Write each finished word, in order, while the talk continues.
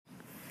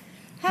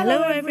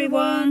Hello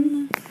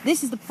everyone!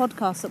 This is the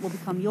podcast that will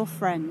become your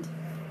friend.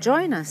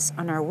 Join us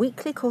on our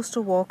weekly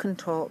coastal walk and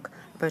talk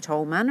about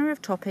all manner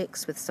of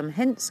topics with some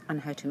hints on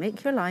how to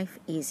make your life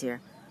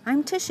easier.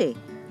 I'm Tishy.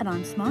 And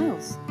I'm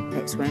Smiles.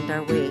 Let's wend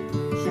our way.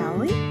 Shall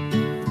we?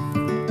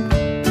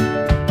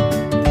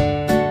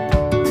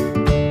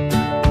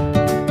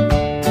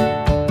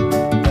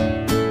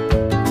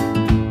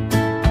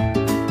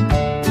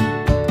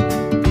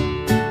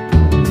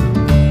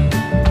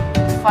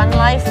 Fun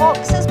Life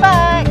Fox is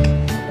back!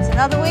 It's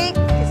another week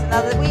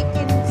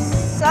in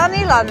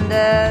sunny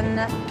London.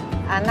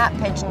 And that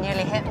pigeon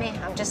nearly hit me,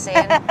 I'm just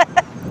saying.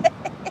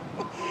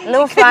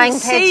 Low-flying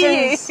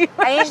pigeons.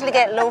 I usually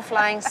get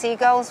low-flying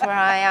seagulls where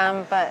I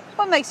am, but...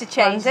 What makes a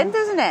change then,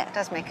 doesn't it? It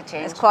does make a change.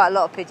 There's quite a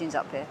lot of pigeons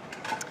up here.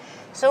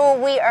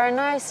 So we are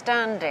now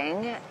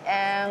standing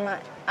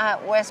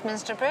at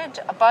Westminster Bridge,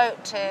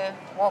 about to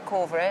walk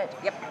over it.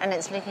 Yep. And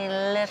it's looking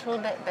a little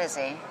bit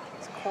busy.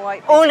 It's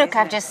quite busy, Oh look, isn't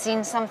I've it? just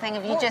seen something.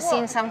 Have you just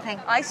seen something?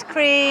 Ice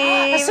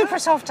cream! A super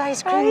soft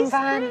ice cream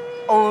van.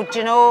 Oh, do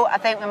you know, I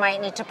think we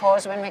might need to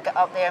pause when we get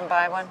up there and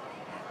buy one.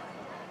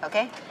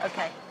 Okay?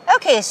 Okay.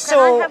 Okay, so...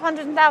 Can I have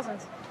 100,000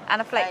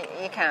 and a flake?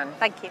 You can.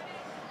 Thank you.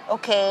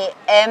 Okay,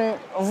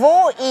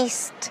 Vaux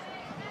East,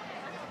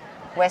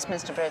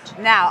 Westminster Bridge.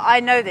 Now, I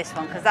know this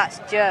one because that's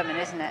German,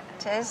 isn't it?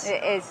 It is?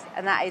 It is,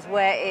 and that is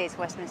where it is,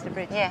 Westminster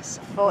Bridge. Yes.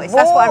 That's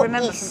what I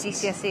remember East. from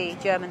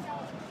GCSE, German.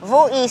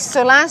 Vaux East.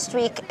 So last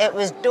week it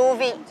was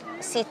Dove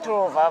si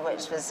trova,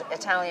 which was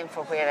Italian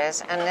for where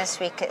is, and this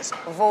week it's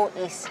Vaux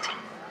East.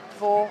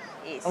 Vaux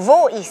East.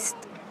 Vaux East.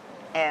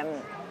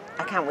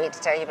 I can't wait to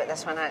tell you about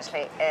this one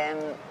actually,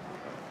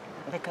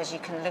 because you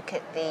can look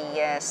at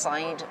the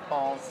side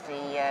of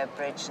the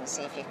bridge and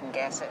see if you can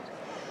guess it.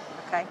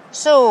 Okay.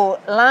 So,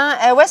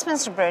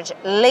 Westminster Bridge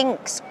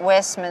links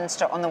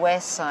Westminster on the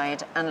west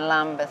side and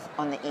Lambeth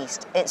on the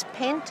east. It's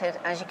painted,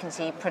 as you can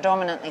see,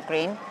 predominantly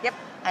green. Yep.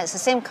 And it's the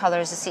same colour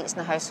as the seats in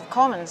the House of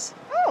Commons.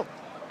 Oh.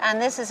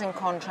 And this is in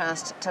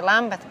contrast to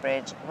Lambeth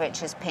Bridge,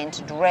 which is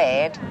painted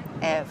red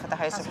for the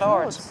House of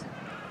Lords.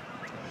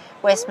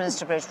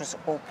 Westminster Bridge was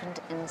opened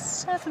in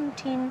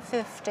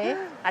 1750.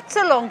 That's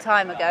a long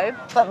time ago.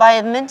 But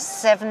by the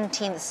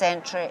mid-17th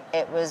century,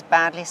 it was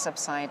badly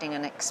subsiding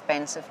and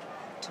expensive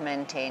to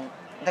maintain.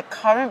 The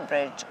current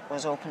bridge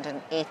was opened in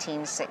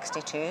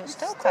 1862.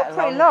 Still quite a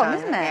pretty long long, time,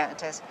 isn't it? Yeah,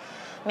 it is.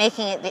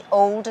 Making it the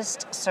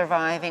oldest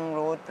surviving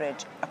road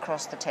bridge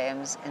across the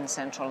Thames in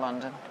central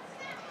London.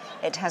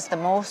 It has the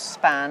most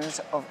spans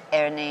of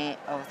any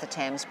of the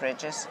Thames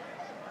bridges.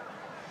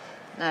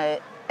 Now,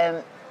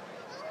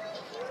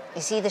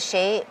 you see the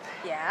shape?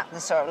 Yeah. The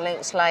sort of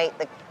looks like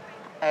the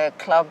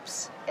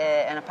clubs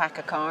in a pack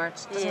of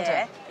cards, doesn't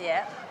it?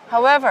 Yeah.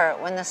 However,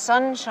 when the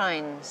sun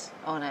shines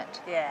on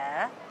it,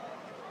 Yeah.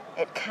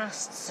 it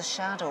casts a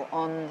shadow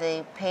on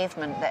the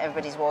pavement that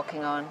everybody's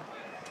walking on.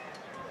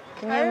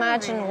 Can you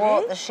imagine really?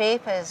 what the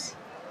shape is?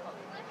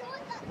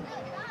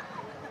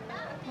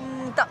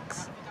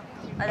 Ducks.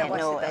 I don't watch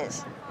No, the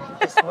ducks.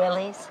 it's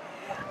willies.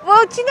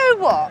 Well, do you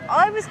know what?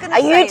 I was going to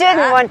say You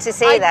didn't want to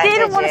say that, I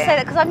didn't did want to you? say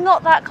that because I'm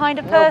not that kind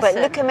of No, person.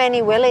 but look how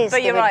many willies But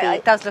there you're would right, be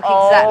it does look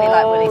exactly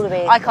like all willies. the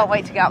way I can't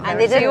wait to get up there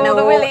And and they see didn't all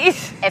know the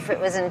willies. if it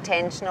was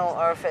intentional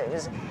or if it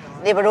was...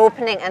 They were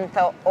opening and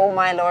thought, oh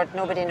my lord,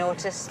 nobody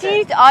noticed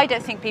it. I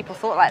don't think people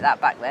thought like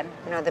that back then.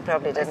 No, they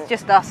probably didn't. It's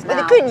just us But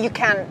now. they couldn't, you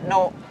can't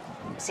not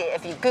see it.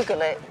 If you Google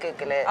it,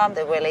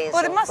 the willies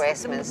Well, of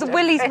Westminster. the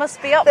willies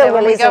must be up The there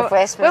when we willies go. of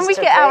Westminster When we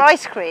get our Bridge.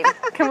 ice cream,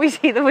 can we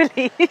see the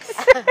willies?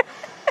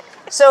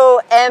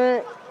 So,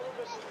 the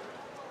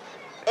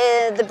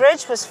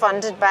bridge was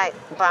funded back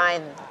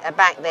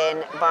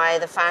then by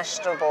the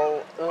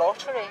fashionable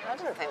lottery. I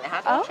didn't think they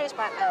had lotteries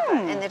back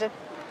then, and they did.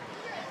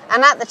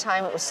 And at the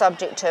time, it was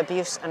subject to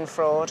abuse and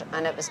fraud,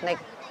 and it was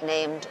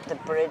nicknamed the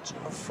Bridge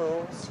of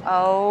Fools.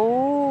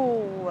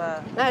 Oh.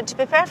 Now, to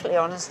be perfectly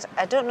honest,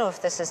 I don't know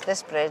if this is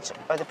this bridge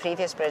or the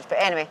previous bridge, but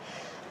anyway,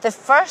 the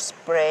first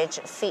bridge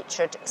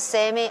featured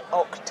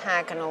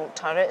semi-octagonal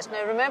turrets.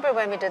 Now, remember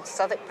when we did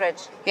Southwark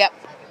Bridge? Yep.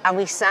 And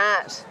we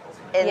sat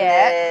in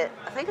Yeah.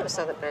 I think it was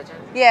Southwark Bridge.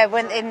 Yeah,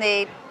 when in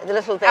the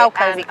little bit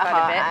alcovey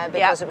kind of bit.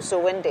 because it was so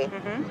windy.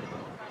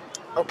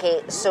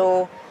 Okay,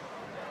 so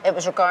it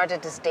was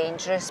regarded as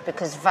dangerous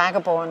because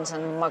vagabonds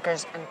and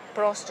muggers and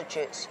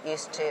prostitutes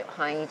used to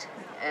hide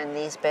in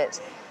these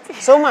bits.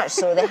 So much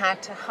so they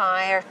had to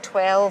hire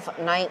 12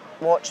 night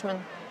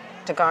watchmen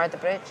to guard the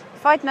bridge.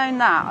 If I'd known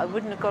that, I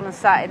wouldn't have gone and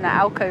sat in that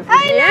alcove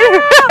with you.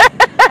 I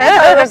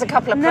thought there was a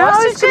couple of No, I was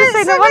prostitutes. going to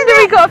say, no wonder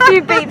we got a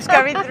few beeps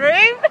going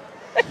through.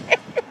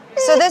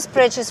 So this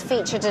bridge is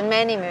featured in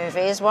many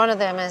movies. One of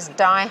them is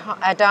Die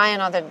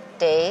Another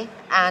Day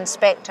and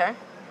Spectre.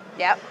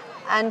 Yep.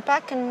 And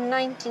back in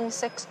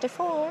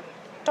 1964,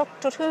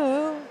 Doctor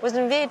Who was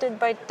invaded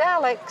by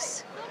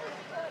Daleks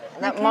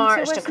that came to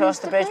marched across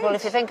the Westminster bridge. Well,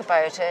 Bridge. if you think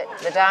about it,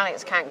 the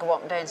Daleks can't go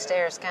up and down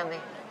stairs, can they?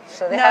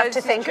 So they No, have this to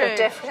is think true. of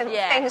different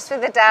Yeah. things for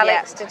the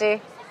Daleks to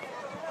do.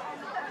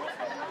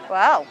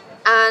 Wow.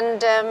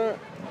 And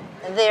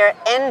there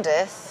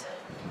endeth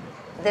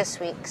this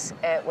week's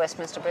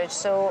Westminster Bridge.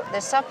 So the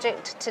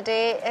subject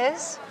today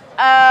is?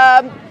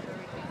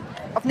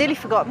 I've nearly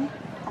forgotten.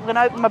 I'm going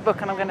to open my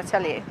book and I'm going to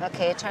tell you.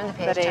 Okay, turn the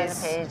page, That turn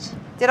is- the page.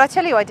 Did I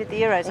tell you I did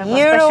the Euros? I've got a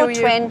Euro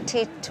special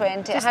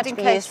 2020. It Just had to in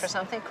be case. used for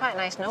something. Quite a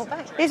nice notebook.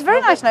 It's a very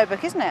nice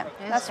notebook, isn't it?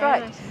 Yes, That's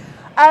very right.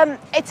 nice.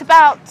 It's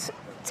about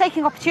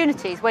taking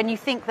opportunities when you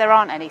think there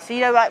aren't any. So, you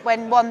know, like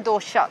when one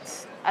door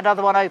shuts,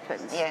 another one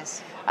opens.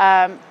 Yes.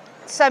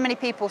 So many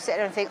people sit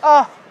there and think,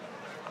 oh,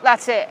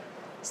 that's it.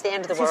 It's the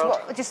end of the Just world.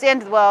 just the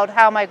end of the world.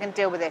 How am I going to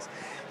deal with this?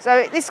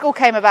 So this all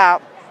came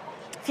about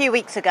a few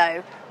weeks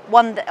ago.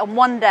 On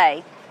one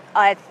day,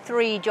 I had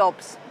 3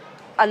 jobs.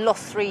 I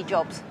lost 3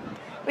 jobs,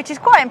 which is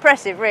quite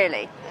impressive,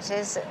 really. It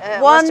is.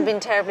 One- Must have been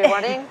terribly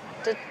worrying.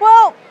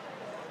 Well,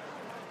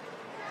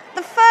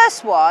 the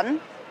first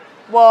one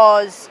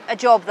was a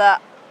job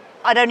that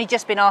I'd only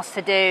just been asked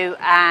to do,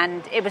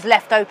 and it was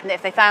left open that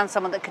if they found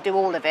someone that could do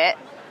all of it,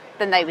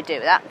 then they would do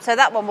that. So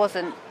that one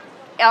wasn't.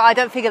 I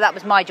don't figure that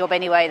was my job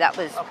anyway. That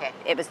was Okay.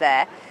 It was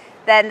there.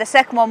 Then the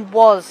second one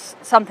was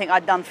something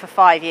I'd done for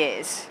 5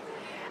 years,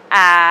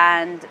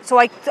 and so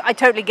I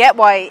totally get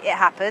why it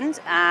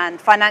happened,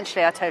 and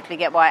financially I totally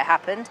get why it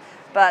happened.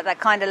 But that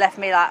kind of left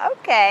me like,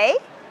 okay,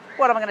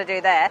 what am I going to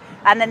do there?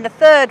 And then the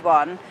third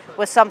one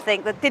was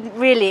something that didn't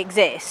really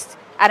exist,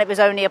 and it was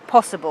only a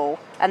possible,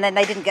 and then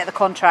they didn't get the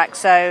contract,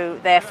 so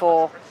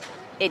therefore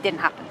it didn't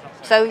happen.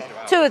 So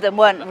 2 of them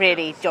weren't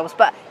really jobs,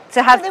 but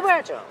to have They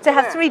were jobs. to They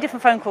have were. 3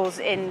 different phone calls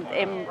in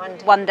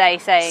one day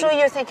saying, So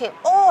you're thinking,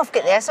 oh, I've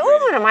got this.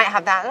 Oh, and I might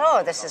have that.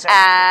 Oh, this is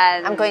right.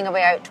 and I'm going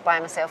away out to buy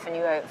myself a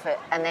new outfit.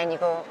 And then you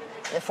go,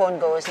 the phone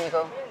goes and you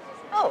go,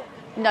 oh.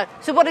 no.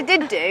 So what I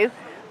did do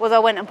was I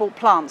went and bought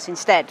plants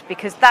instead,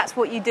 because that's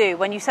what you do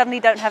when you suddenly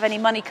don't have any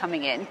money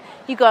coming in.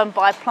 You go and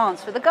buy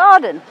plants for the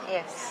garden.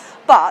 Yes.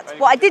 But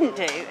what I didn't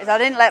do is I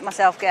didn't let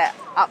myself get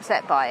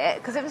upset by it,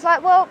 because it was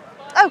like, well,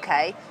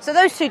 okay. So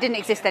those 2 didn't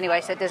exist anyway,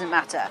 so it doesn't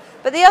matter.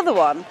 But the other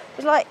one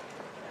was like,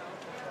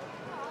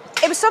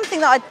 it was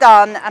something that I'd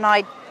done, and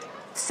I'd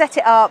set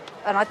it up,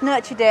 and I'd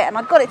nurtured it, and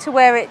I'd got it to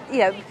where it, you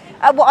know,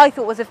 at what I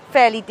thought was a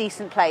fairly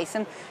decent place.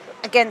 And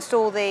against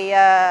all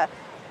the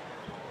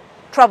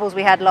troubles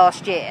we had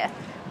last year,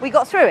 we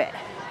got through it,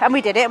 and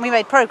we did it, and we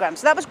made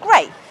programs. So that was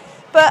great.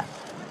 But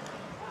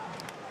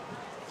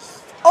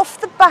off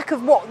the back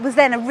of what was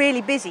then a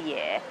really busy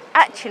year,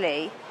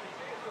 actually,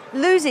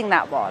 losing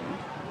that one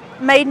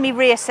made me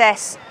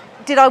reassess,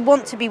 did I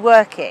want to be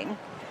working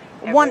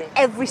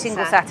every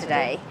single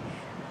Saturday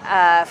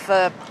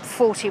for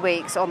 40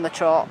 weeks on the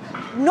trot,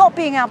 not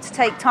being able to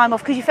take time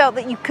off because you felt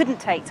that you couldn't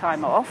take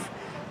time off,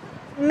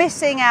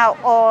 missing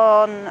out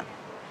on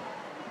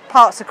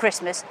parts of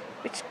Christmas,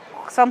 which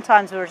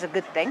sometimes was a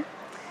good thing,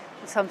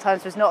 and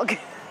sometimes was not a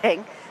good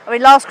thing. I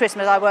mean, last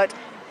Christmas I worked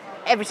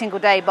every single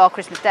day bar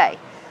Christmas Day.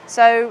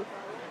 So,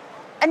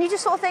 and you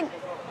just sort of think,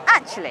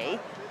 actually,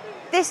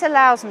 this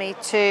allows me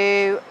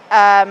to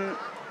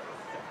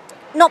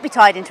not be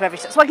tied into every...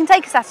 So I can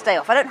take a Saturday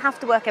off. I don't have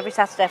to work every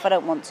Saturday if I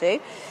don't want to.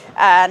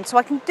 And so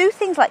I can do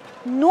things like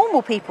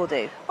normal people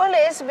do. Well,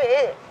 it is,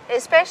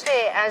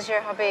 especially as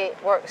your hubby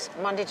works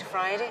Monday to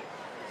Friday.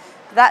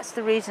 That's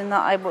the reason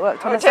that I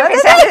worked on a every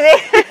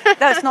Saturday.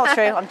 No, it's not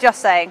true. I'm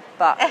just saying,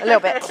 but a little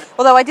bit.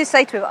 Although I did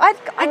say to him, I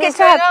And get he to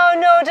said, have... oh,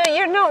 no,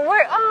 you're not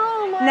work.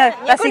 Oh, my. No,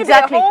 You're that's going to be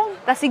at exactly home.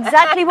 that's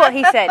exactly what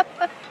he said.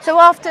 So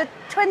after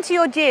 20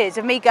 odd years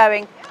of me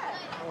going,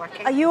 I'm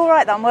working. are you all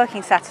right that I'm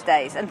working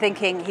Saturdays, and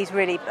thinking he's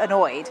really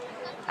annoyed,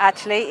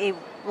 actually he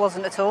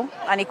wasn't at all,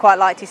 and he quite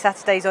liked his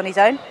Saturdays on his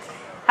own.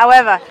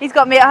 However, he's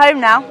got me at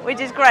home now, which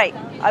is great.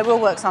 I will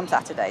work some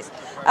Saturdays,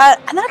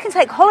 and then I can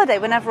take holiday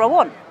whenever I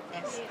want.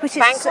 Yes. Which is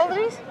Bank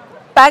holidays?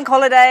 Bank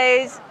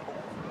holidays.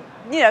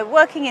 You know,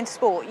 working in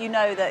sport, you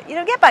know that you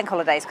don't get bank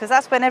holidays because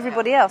that's when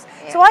everybody else.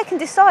 Yeah. So I can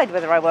decide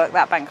whether I work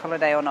that bank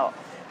holiday or not.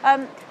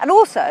 And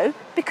also,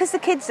 because the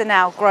kids are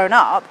now grown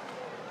up,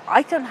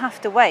 I don't have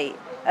to wait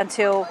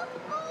until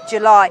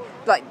July,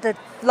 like the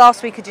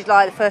last week of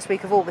July, the first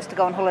week of August to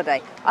go on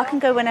holiday. I can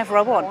go whenever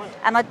I want,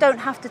 and I don't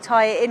have to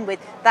tie it in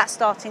with that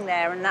starting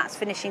there and that's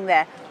finishing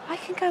there. I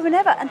can go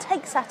whenever and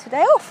take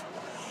Saturday off.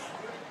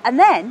 And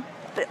then,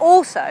 but it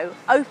also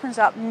opens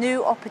up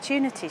new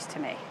opportunities to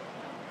me.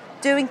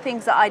 Doing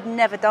things that I'd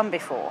never done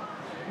before,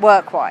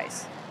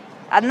 work-wise.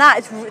 And that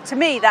is, to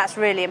me, that's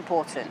really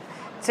important.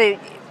 So,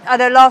 I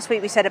know last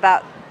week we said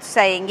about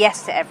saying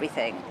yes to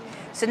everything.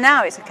 So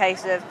now it's a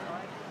case of,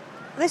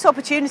 this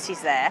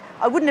opportunity's there.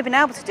 I wouldn't have been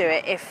able to do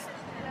it if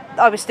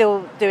I was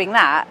still doing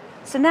that.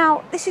 So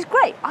now, this is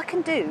great. I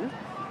can do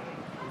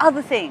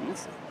other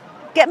things.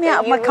 Get me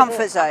out of my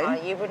comfort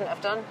zone. You wouldn't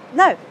have done.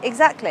 No,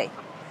 exactly.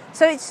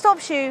 So it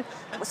stops you.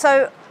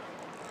 So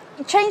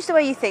you change the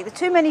way you think. There are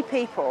too many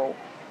people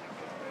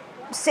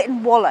sit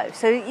and wallow.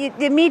 So you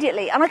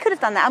immediately, and I could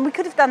have done that, and we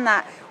could have done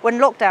that when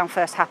lockdown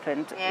first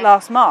happened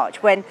last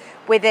March, when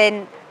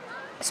within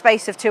a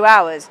space of 2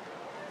 hours,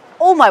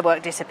 all my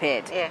work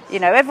disappeared. Yes. You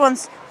know,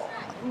 everyone's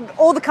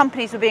all the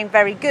companies were being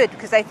very good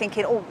because they're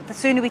thinking, oh, the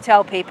sooner we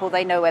tell people,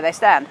 they know where they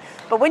stand.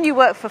 But when you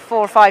work for 4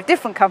 or 5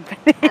 different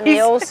companies, and they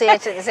all see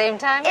it at the same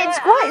time, it's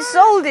quite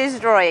soul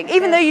destroying,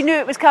 even though you knew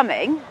it was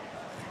coming.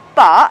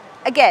 But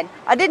again,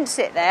 I didn't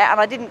sit there and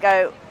I didn't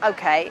go,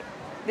 okay,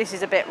 this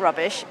is a bit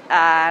rubbish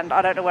and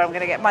I don't know where I'm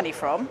going to get money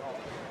from.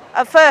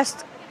 At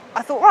first,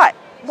 I thought, right,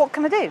 what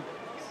can I do?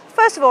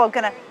 First of all, I'm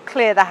going to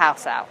clear the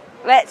house out.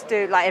 Let's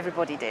do like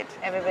everybody did.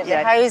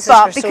 The houses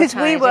but were so because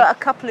we tidy. were a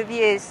couple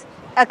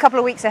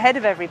of weeks ahead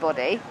of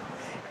everybody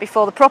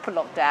before the proper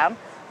lockdown,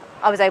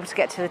 I was able to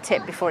get to the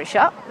tip before it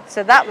shut.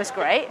 So that was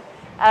great.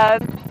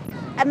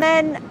 And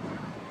then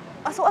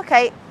I thought,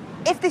 okay,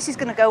 if this is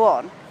going to go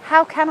on,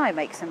 how can I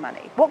make some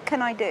money? What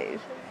can I do?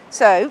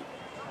 So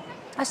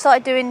I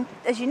started doing,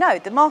 as you know,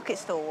 the market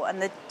stall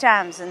and the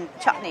jams and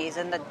chutneys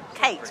and the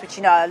cakes, which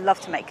you know I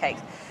love to make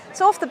cakes.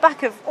 So off the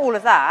back of all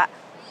of that,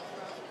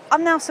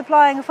 I'm now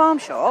supplying a farm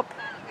shop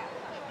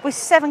with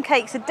 7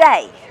 cakes a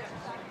day.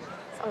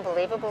 It's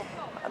unbelievable.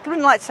 I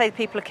wouldn't like to say the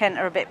people of Kent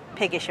are a bit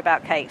piggish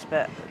about cakes,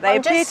 but they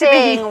I'm appear just to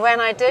saying, be. when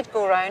I did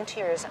go round to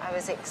yours, I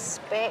was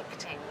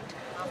expecting to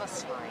have a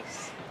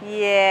slice.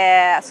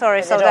 Yeah, sorry,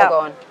 But sold they'd all out.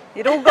 gone.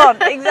 They'd all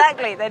gone,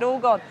 exactly, they'd all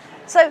gone.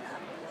 So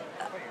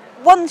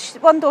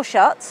one door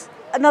shuts,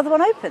 another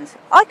one opens.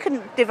 I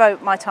couldn't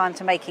devote my time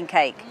to making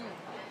cake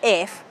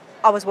if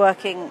I was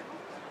working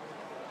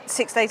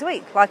 6 days a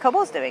week, like I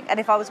was doing, and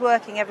if I was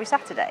working every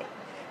Saturday.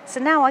 So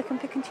now I can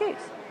pick and choose.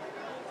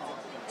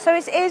 So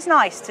it is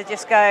nice to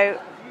just go,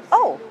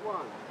 oh,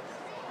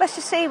 let's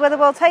just see where the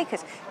world takes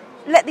us.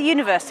 Let the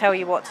universe tell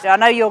you what to do. I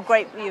know you're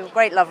a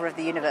great lover of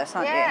the universe,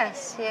 aren't you?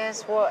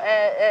 Yes. Well,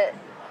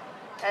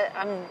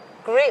 I'm a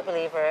great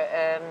believer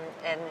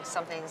in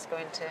something's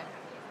going to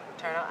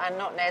turn out, and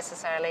not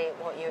necessarily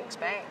what you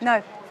expect. No.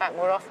 In fact,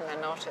 more often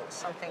than not, it's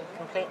something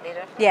completely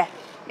different. Yeah.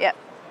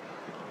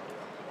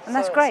 And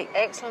that's So great. it's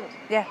excellent.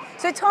 Yeah.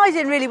 So it ties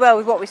in really well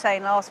with what we were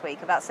saying last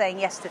week about saying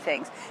yes to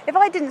things. If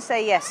I didn't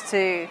say yes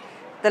to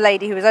the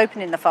lady who was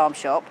opening the farm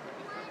shop,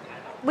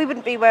 we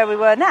wouldn't be where we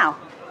were now.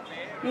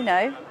 You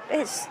know,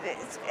 it's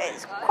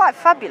quite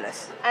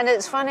fabulous. And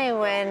it's funny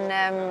when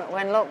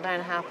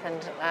lockdown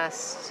happened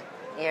last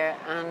year,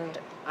 and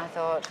I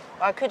thought,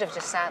 well, I could have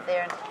just sat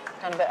there and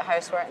done a bit of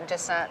housework and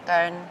just sat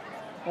down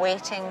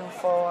waiting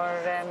for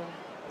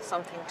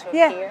something to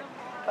appear.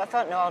 But I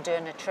thought, no, I'll do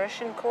a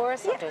nutrition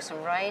course, I'll do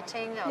some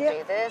writing, I'll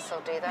do this,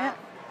 I'll do that.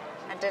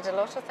 I did a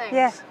lot of things.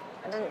 Yeah.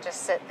 I didn't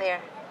just sit there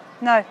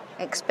No,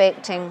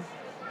 expecting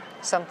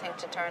something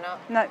to turn up.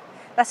 no,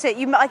 that's it.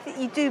 I think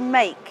you do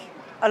make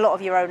a lot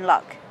of your own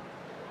luck.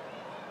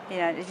 You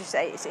know, as you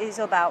say, it's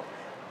all about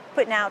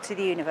putting out to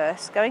the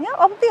universe, going,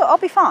 oh, I'll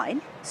be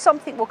fine.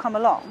 Something will come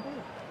along,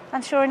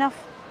 and sure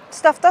enough,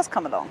 stuff does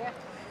come along. Yeah.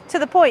 To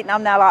the point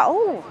I'm now like,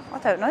 oh, I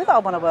don't know that I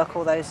want to work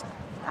all those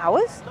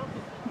hours.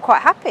 I'm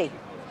quite happy.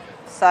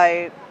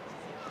 So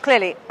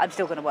clearly, I'm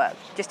still going to work.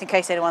 Just in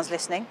case anyone's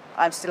listening,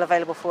 I'm still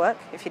available for work.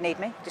 If you need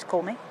me, just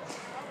call me.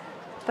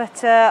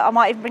 But I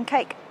might even bring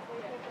cake.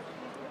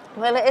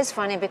 Well, it is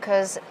funny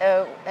because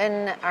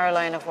in our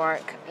line of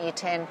work, you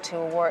tend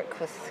to work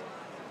with,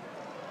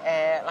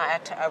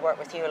 I work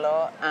with you a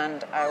lot,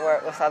 and I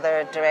work with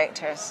other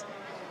directors.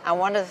 And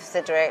one of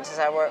the directors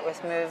I work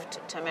with moved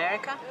to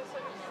America.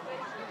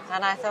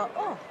 And I thought,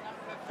 oh,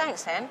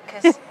 thanks then,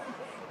 because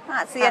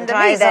That's the that end of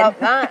me dries then. up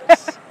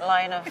that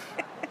line of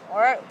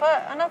work.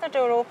 But another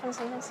door opens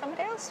and then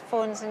somebody else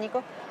phones and you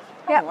go,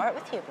 I haven't worked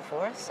with you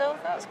before, so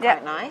that's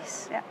quite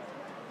nice. Yeah.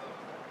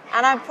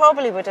 And I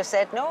probably would have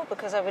said no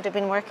because I would have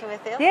been working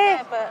with the other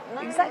guy, but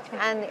no. Exactly.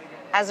 And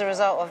as a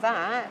result of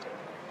that,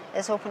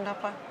 it's opened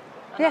up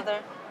another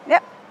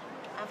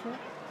avenue.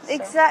 So.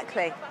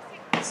 Exactly.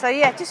 So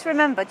yeah, just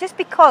remember, just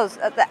because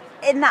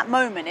in that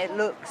moment it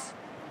looks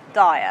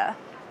dire.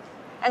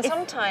 And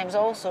sometimes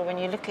also when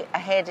you look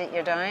ahead at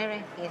your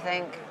diary, you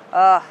think,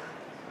 Oh,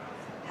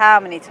 how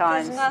many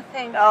times? there's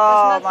nothing.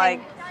 Oh there's nothing.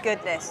 my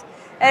goodness.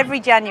 Every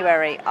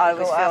January I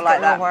always Go, feel I've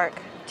like got no that.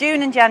 work.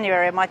 June and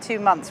January are my 2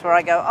 months where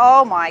I go,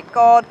 oh my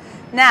God.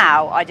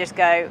 Now I just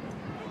go,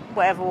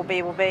 whatever will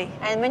be, will be.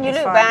 And when you It's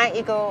look fine. back,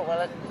 you go,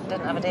 well, I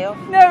didn't have a day off.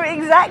 No,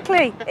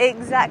 exactly.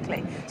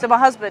 So my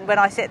husband, when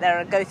I sit there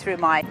and go through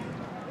I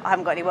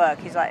haven't got any work,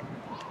 he's like,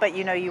 but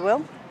you know you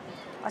will.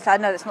 I said, I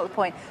know that's not the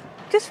point.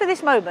 Just for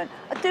this moment,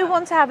 I do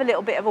want to have a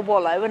little bit of a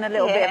wallow and a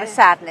little bit of a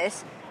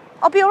sadness.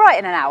 I'll be all right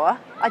in an hour.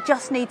 I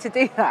just need to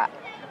do that.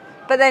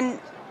 But then,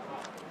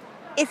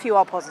 if you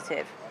are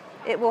positive,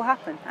 it will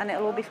happen and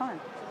it'll all be fine.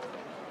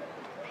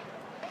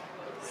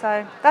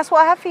 So that's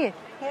what I have for you.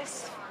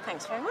 Yes,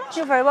 thanks very much.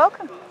 You're very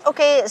welcome.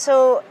 Okay,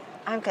 so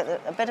I've got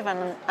a bit of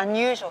an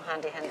unusual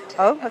handy hint.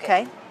 Oh,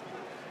 okay.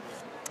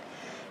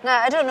 Now,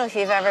 I don't know if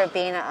you've ever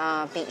been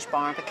at a beach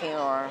barbecue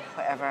or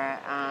whatever,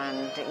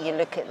 and you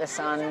look at the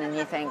sun and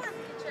you think,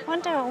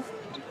 wonder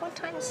what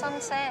time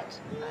sunset?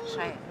 That's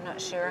right, I'm not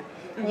sure.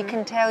 Mm-hmm. You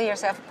can tell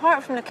yourself,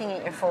 apart from looking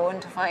at your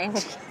phone to find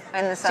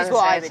when the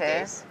sunset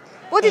is.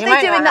 What did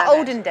they do in the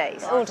olden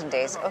days? Olden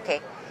days, okay.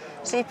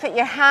 So you put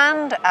your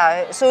hand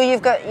out. So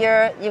you've got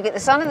the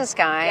sun in the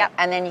sky, Yep.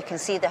 and then you can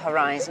see the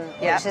horizon,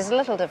 Yep. which is a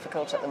little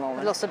difficult at the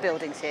moment. Lots of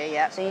buildings here,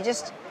 yeah.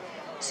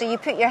 So you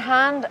put your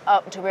hand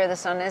up to where the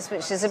sun is,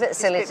 which is a bit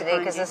silly bit today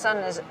behind because you. the sun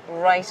is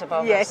right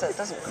above Yes. us, so it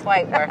doesn't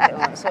quite work at the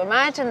moment. So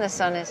imagine the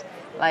sun is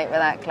like where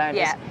that cloud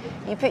Yeah.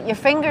 is. You put your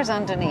fingers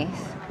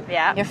underneath.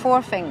 Yeah. Your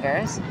 4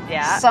 fingers.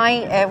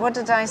 Yeah. What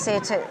did I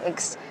say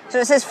so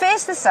it says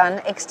face the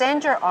sun,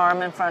 extend your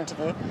arm in front of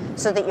you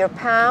so that your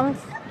palm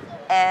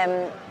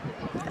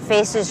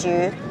faces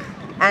you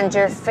and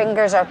your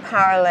fingers are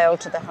parallel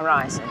to the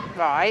horizon.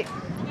 Right.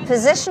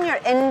 Position your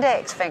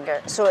index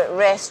finger so it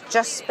rests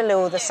just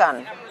below the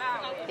sun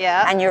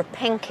Yeah. and your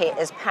pinky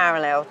is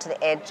parallel to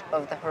the edge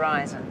of the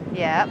horizon.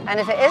 yeah. And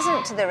if it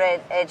isn't to the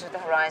edge of the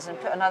horizon,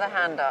 put another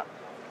hand up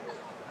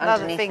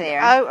Another underneath finger.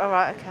 there. Oh, all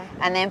right, okay.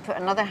 And then put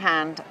another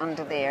hand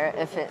under there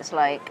if it's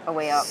like a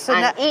way up. So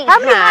and now, each how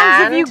many hands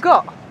have hand- you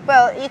got?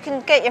 Well, you can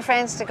get your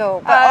friends to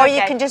go, Oh, or you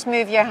okay. can just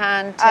move your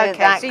hand to Okay,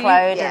 that so you-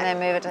 cloud yeah. and then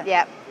move it to...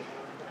 Yeah.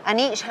 And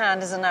each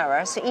hand is an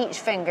hour, so each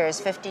finger is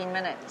 15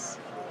 minutes.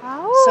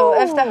 Oh.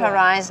 So if the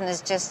horizon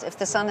is if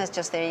the sun is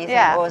just there, you think,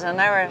 Yeah. oh, it's an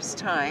hour's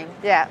time,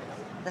 Yeah.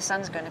 the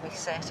sun's going to be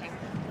setting.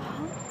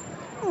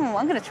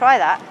 I'm going to try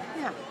that.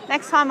 Yeah.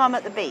 Next time I'm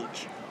at the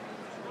beach,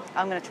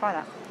 I'm going to try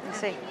that and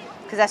see.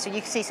 Because that's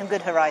you can see some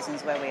good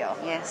horizons where we are.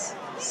 Yes.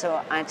 So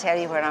I tell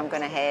you where I'm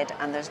going to head,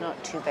 and there's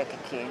not too big a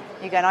queue.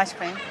 You going ice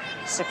cream?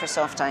 Super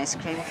soft ice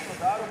cream.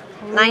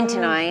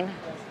 99.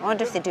 I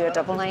wonder if they do a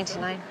double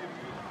 99.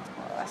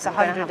 That's I'm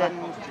gonna 100 have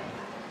and...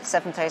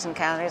 7,000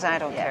 calories. I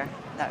don't care.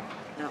 No.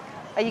 No.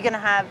 Are you going to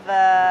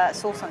have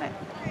sauce on it?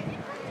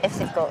 If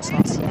they've got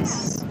sauce,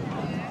 yes.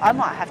 I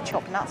might have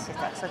chopped nuts if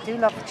that's... I do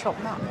love the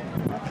chopped nut.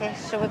 Okay,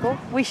 shall we go?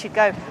 We should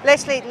go.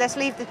 Let's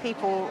leave the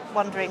people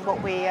wondering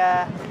what we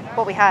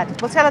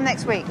had. We'll tell them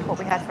next week what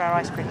we had for our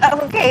ice cream.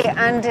 Okay,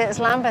 and it's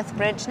Lambeth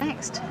Bridge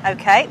next.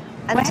 Okay.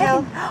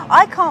 Until-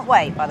 I can't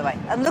wait, by the way.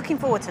 I'm looking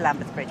forward to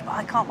Lambeth Bridge, but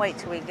I can't wait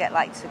till we get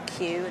like to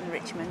Kew and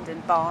Richmond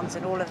and Barnes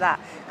and all of that.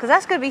 Because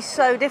that's going to be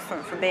so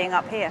different from being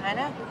up here. I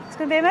know. It's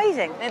going to be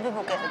amazing. Maybe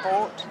we'll get the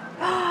boat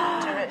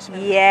to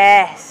Richmond.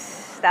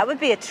 Yes. That would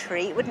be a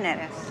treat, wouldn't it?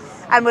 Yes.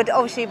 And would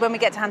obviously, when we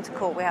get to Hampton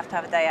Court, we have to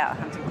have a day out at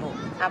Hampton Court.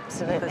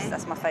 Absolutely. Because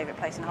that's my favourite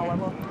place in the whole wide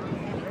world.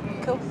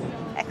 Cool.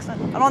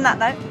 Excellent. And on that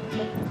note,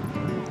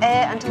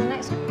 Until the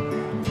next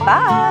one.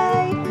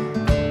 bye.